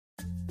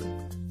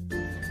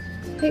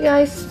Hey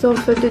guys, so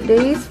for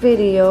today's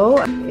video,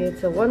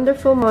 it's a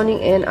wonderful morning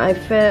and I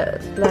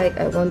felt like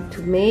I want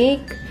to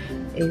make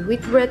a wheat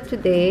bread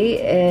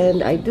today,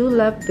 and I do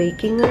love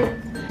baking it.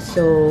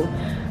 So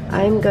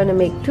I'm gonna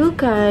make two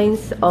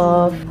kinds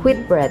of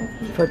wheat bread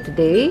for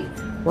today.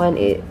 One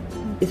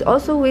is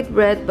also wheat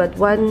bread, but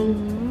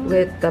one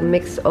with a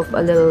mix of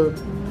a little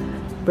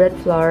bread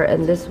flour,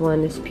 and this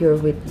one is pure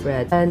wheat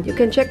bread. And you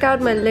can check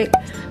out my link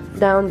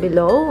down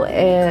below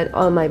and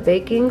all my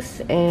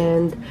bakings.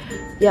 And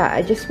yeah,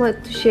 I just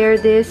want to share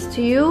this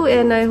to you,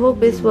 and I hope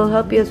this will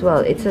help you as well.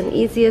 It's an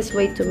easiest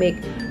way to make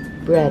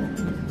bread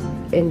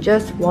in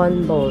just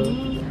one bowl.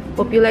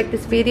 Hope you like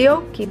this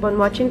video. Keep on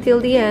watching till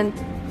the end.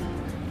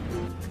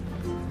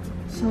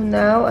 So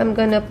now I'm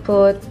gonna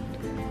put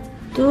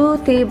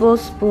 2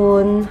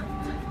 tablespoons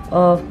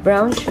of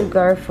brown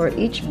sugar for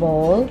each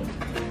bowl.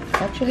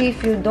 Actually,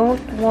 if you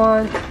don't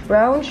want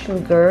brown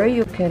sugar,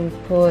 you can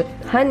put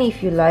honey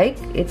if you like.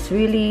 It's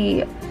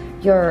really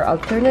your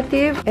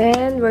alternative.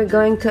 And we're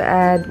going to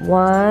add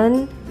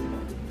 1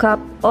 cup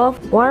of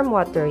warm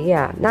water.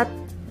 Yeah, not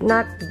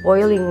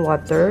boiling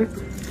water.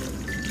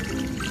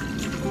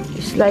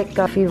 It's like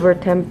a fever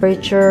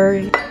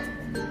temperature.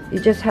 You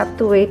just have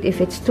to wait. If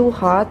it's too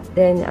hot,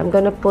 then I'm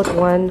gonna put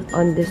 1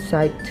 on this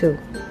side too.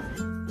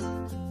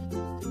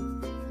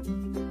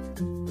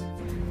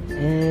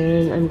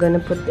 And I'm gonna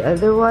put the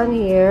other one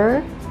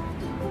here.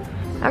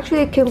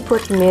 Actually, you can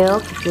put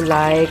milk if you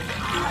like,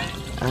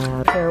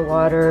 fair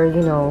water,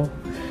 you know,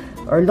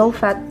 or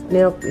low-fat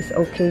milk is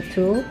okay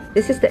too.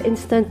 This is the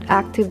instant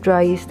active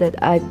dry yeast that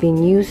I've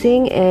been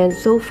using, and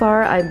so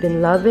far I've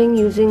been loving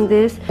using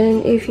this.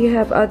 And if you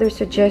have other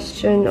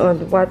suggestion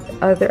on what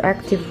other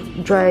active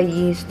dry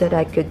yeast that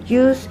I could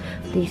use,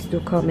 please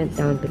do comment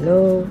down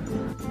below.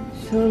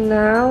 So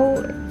now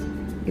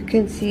you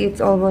can see it's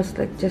almost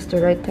like just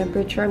the right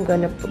temperature. I'm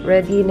gonna put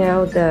ready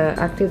now the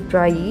active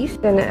dry yeast.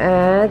 I'm gonna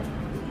add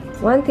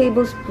 1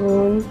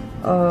 tablespoon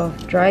of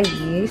dry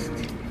yeast.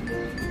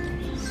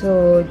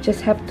 So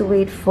just have to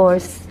wait for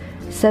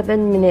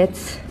 7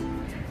 minutes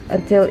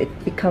until it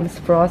becomes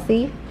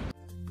frothy.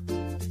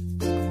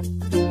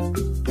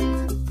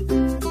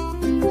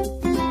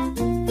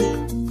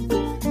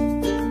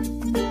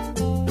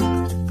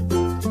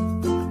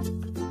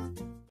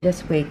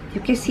 Just wait.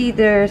 You can see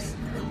there's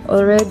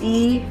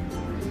already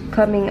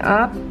coming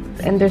up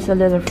and there's a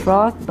little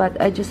froth, but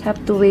I just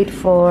have to wait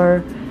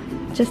for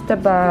just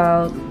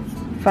about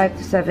 5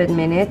 to 7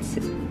 minutes,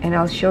 and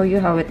I'll show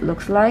you how it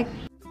looks like.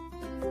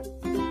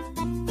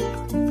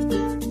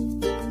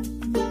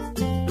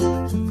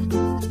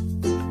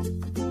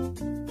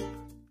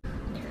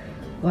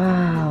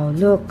 Wow,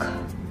 look.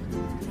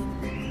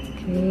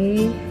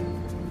 Okay,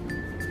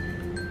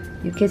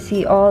 you can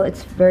see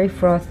it's very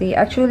frothy.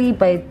 Actually,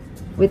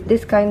 with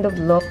this kind of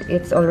look,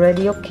 it's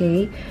already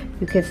okay.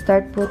 You can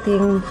start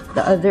putting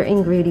the other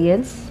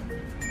ingredients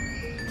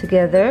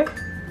together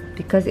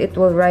because it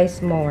will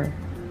rise more.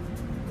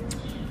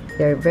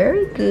 They're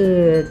very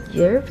good.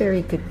 You're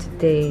very good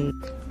today.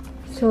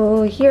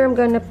 So here I'm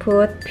gonna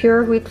put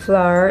pure wheat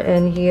flour,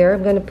 and here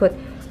I'm gonna put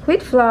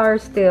wheat flour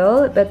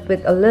still, but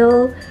with a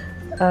little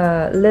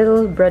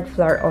bread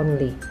flour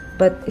only.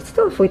 But it's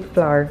still wheat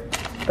flour.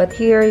 But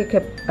here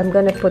I'm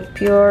gonna put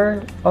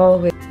pure all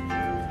wheat.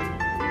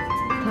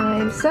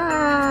 Time's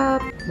up.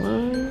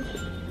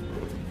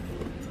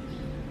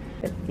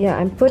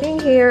 Yeah, I'm putting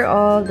here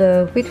all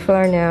the wheat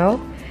flour now.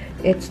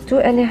 It's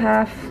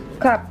 2.5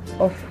 cup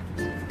of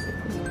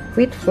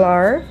wheat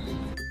flour.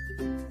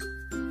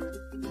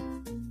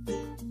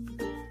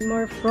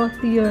 More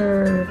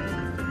frothier.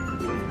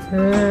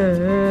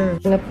 I'm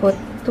gonna put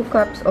 2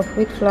 cups of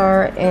wheat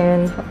flour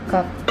and 1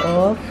 cup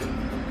of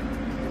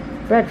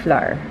bread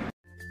flour.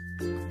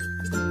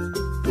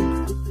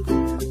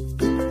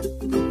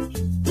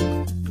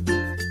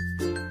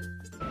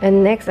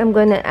 And next I'm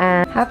gonna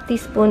add 1/2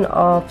 teaspoon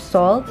of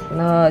salt.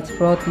 No, it's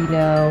frothy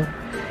now.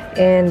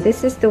 And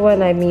this is the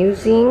one I'm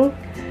using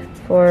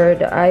for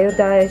the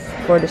iodized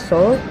for the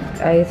salt.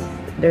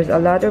 There's a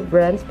lot of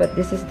brands, but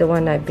this is the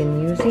one I've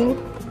been using.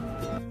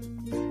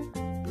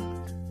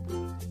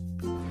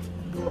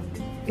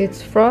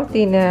 It's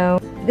frothy now.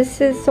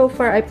 This is, so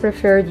far I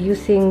preferred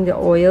using the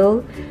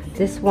oil,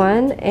 this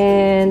one,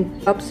 and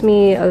helps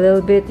me a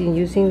little bit in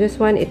using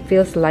this one. It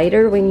feels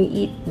lighter when you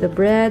eat the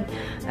bread.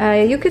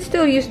 You could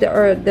still use the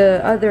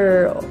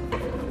other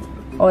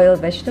oil,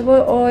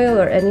 vegetable oil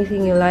or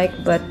anything you like,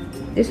 but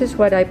this is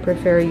what I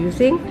prefer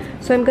using.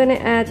 So I'm gonna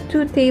add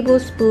 2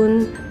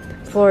 tablespoons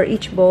for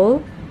each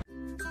bowl.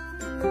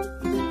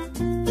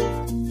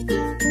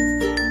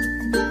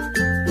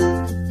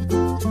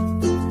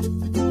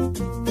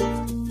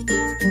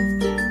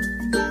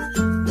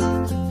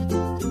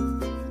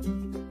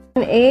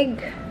 An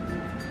egg.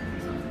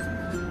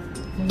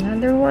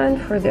 Another one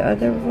for the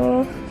other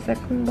bowl,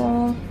 second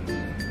bowl.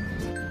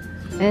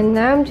 And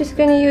now I'm just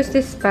gonna use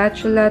this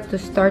spatula to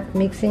start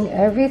mixing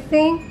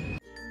everything.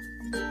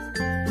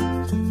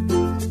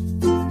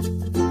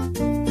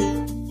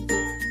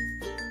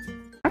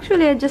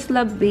 Actually, I just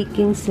love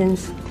baking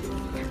since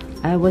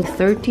I was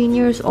 13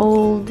 years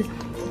old,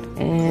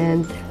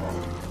 and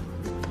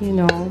you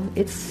know,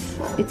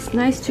 it's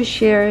nice to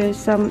share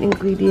some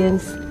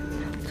ingredients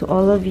to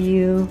all of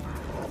you,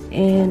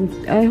 and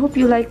I hope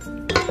you like.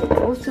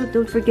 Also,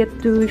 don't forget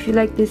to, if you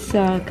like this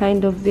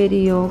kind of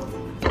video,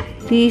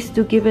 please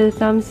do give it a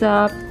thumbs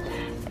up,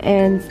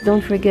 and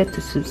don't forget to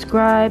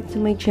subscribe to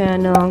my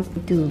channel.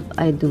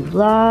 I do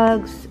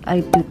vlogs, I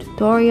do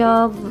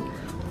tutorial,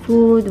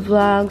 food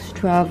vlogs,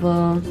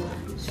 travel.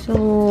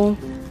 So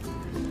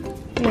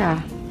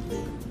yeah,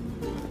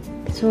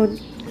 so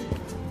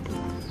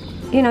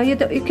you know, you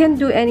can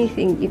do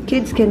anything. Your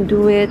kids can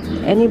do it,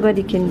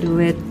 anybody can do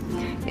it.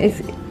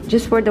 It's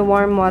just for the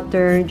warm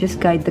water, just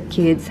guide the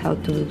kids how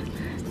to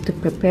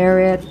prepare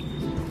it.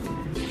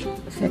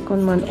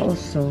 Second one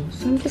also,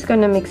 so I'm just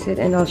gonna mix it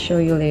and I'll show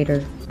you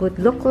later. Would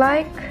look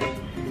like,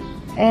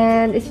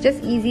 and it's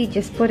just easy.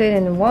 Just put it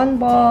in one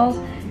ball,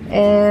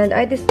 and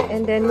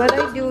then what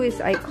I do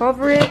is I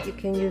cover it. You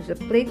can use a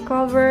plate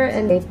cover,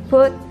 and I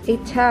put a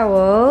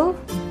towel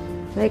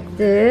like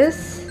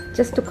this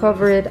just to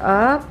cover it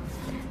up,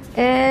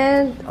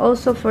 and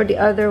also for the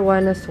other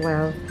one as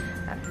well.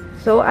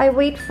 So I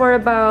wait for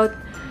about,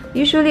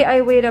 usually I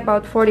wait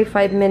about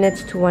 45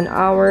 minutes to 1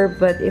 hour,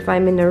 but if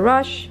I'm in a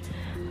rush,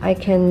 I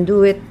can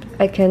do it.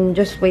 I can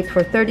just wait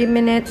for 30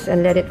 minutes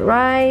and let it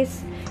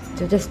rise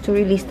to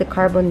release the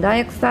carbon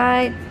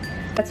dioxide.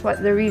 That's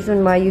what the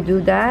reason why you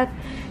do that.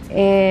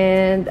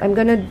 And I'm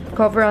gonna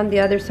cover on the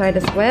other side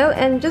as well,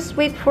 and just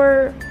wait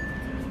for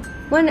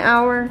 1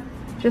 hour,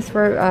 just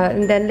for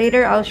and then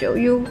later I'll show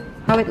you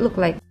how it look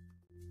like.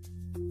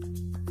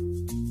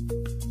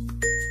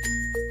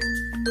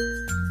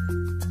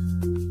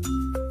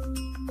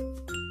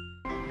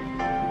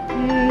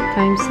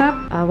 Time's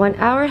up. 1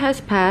 hour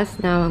has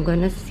passed. Now I'm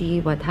gonna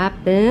see what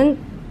happened.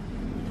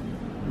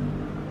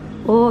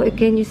 Oh,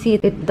 can you see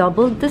it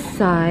doubled the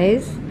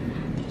size?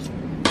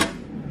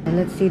 And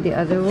let's see the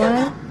other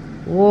one.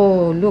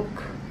 Whoa, look.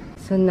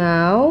 So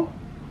now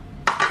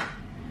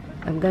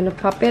I'm gonna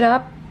pop it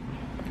up.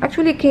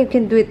 Actually, you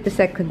can do it the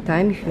second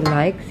time if you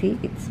like. See,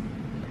 it's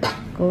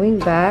going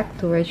back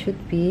to where it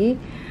should be.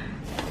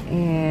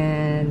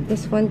 And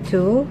this one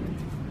too.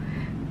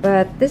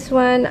 But this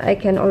one, I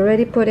can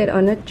already put it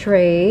on a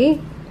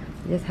tray.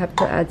 Just have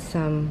to add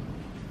some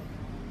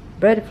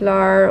bread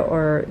flour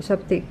or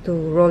something to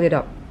roll it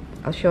up.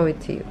 I'll show it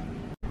to you.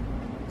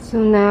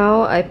 So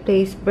now I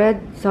place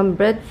some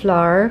bread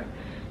flour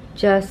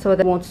just so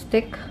that it won't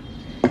stick.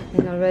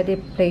 And already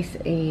place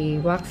a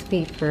wax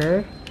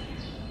paper.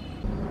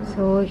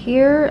 So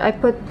here I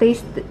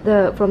placed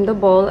from the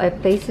bowl, I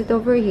place it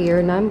over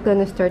here. Now I'm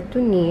gonna start to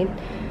knead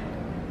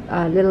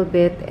a little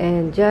bit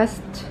and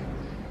just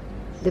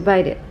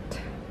divide it.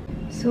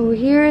 So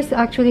here's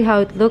actually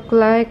how it looked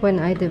like when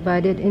I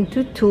divided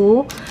into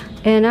two,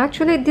 and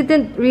actually I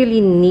didn't really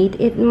knead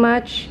it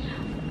much.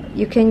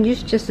 You can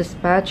use just a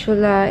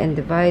spatula and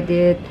divide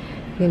it,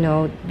 you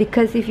know,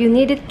 because if you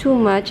knead it too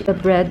much, the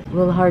bread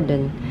will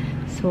harden.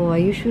 So I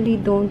usually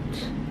don't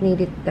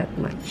knead it that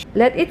much.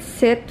 Let it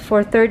sit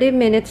for 30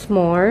 minutes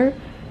more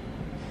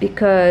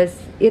because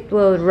it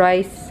will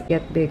rise,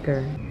 get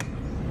bigger.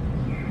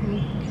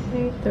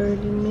 Okay,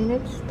 30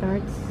 minutes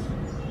starts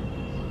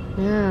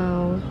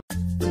now.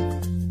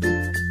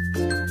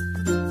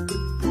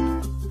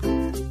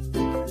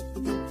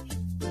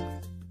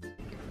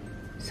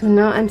 So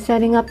now I'm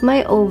setting up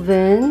my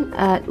oven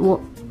at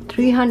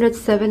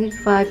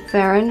 375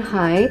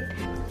 Fahrenheit.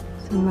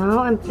 So now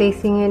I'm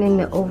placing it in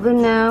the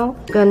oven now.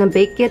 Gonna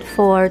bake it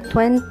for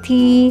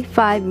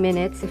 25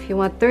 minutes. If you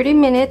want 30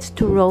 minutes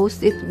to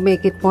roast it,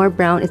 make it more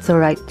brown, it's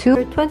alright too.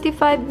 For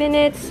 25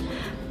 minutes.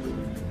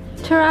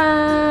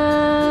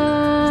 Ta-da!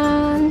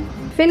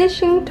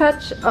 Finishing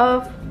touch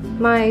of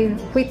my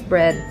wheat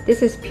bread.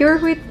 This is pure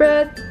wheat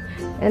bread,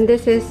 and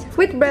this is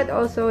wheat bread,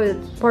 also a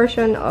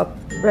portion of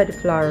bread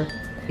flour.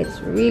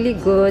 It's really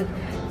good.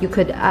 You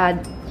could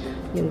add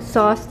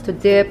sauce to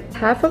dip.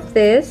 Half of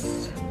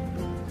this,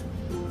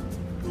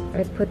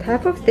 I put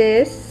half of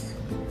this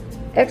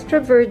extra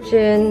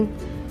virgin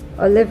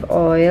olive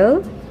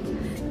oil,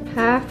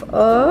 half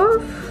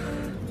of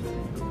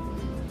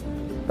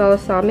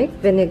balsamic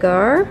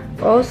vinegar.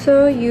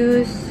 Also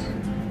use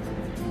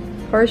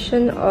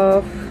portion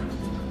of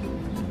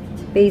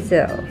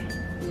basil.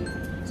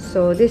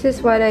 So this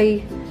is what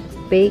I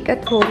bake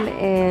at home,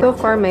 and so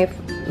far my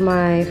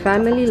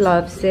family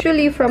loves it.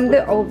 Actually, from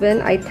the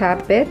oven I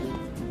tap it.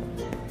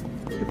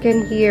 You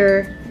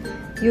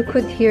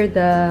could hear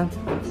the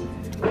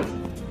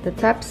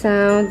tap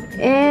sound,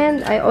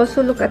 and I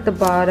also look at the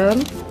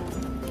bottom.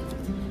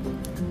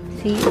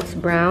 See, it's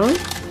brown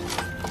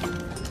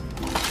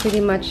pretty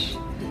much,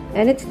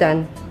 and it's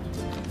done.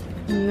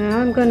 Now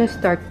I'm gonna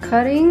start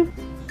cutting.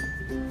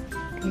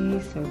 Okay,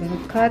 so we're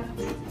gonna cut.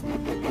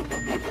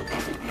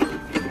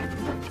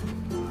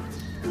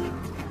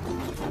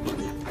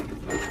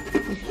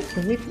 This is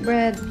the wheat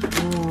bread.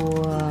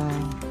 Wow,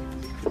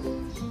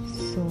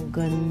 so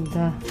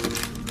ganda.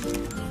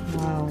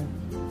 Wow.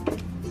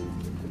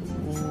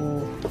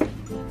 Whoa.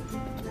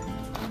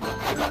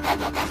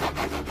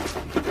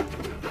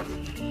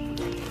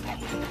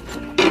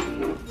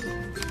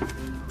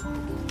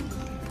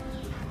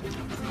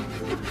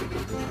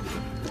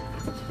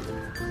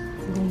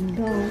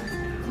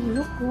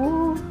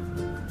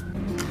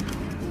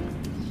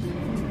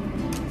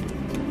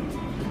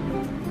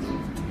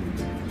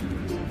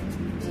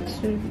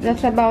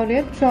 that's about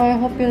it. So I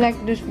hope you like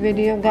this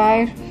video,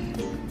 guys.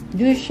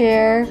 Do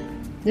share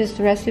this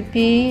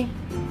recipe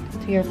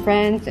to your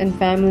friends and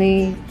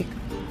family.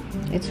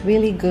 It's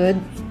really good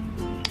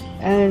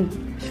and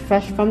it's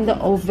fresh from the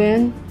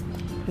oven.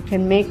 You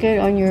can make it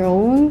on your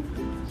own.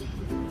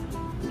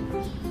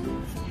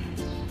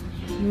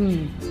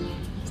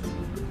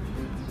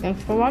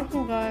 Thanks for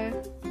watching, guys.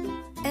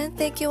 And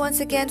thank you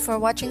once again for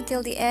watching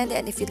till the end,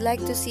 and if you'd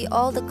like to see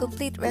all the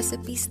complete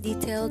recipes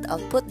detailed,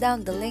 I'll put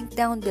down the link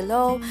down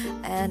below,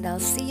 and I'll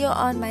see you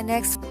on my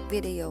next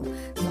video.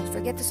 Don't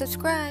forget to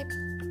subscribe.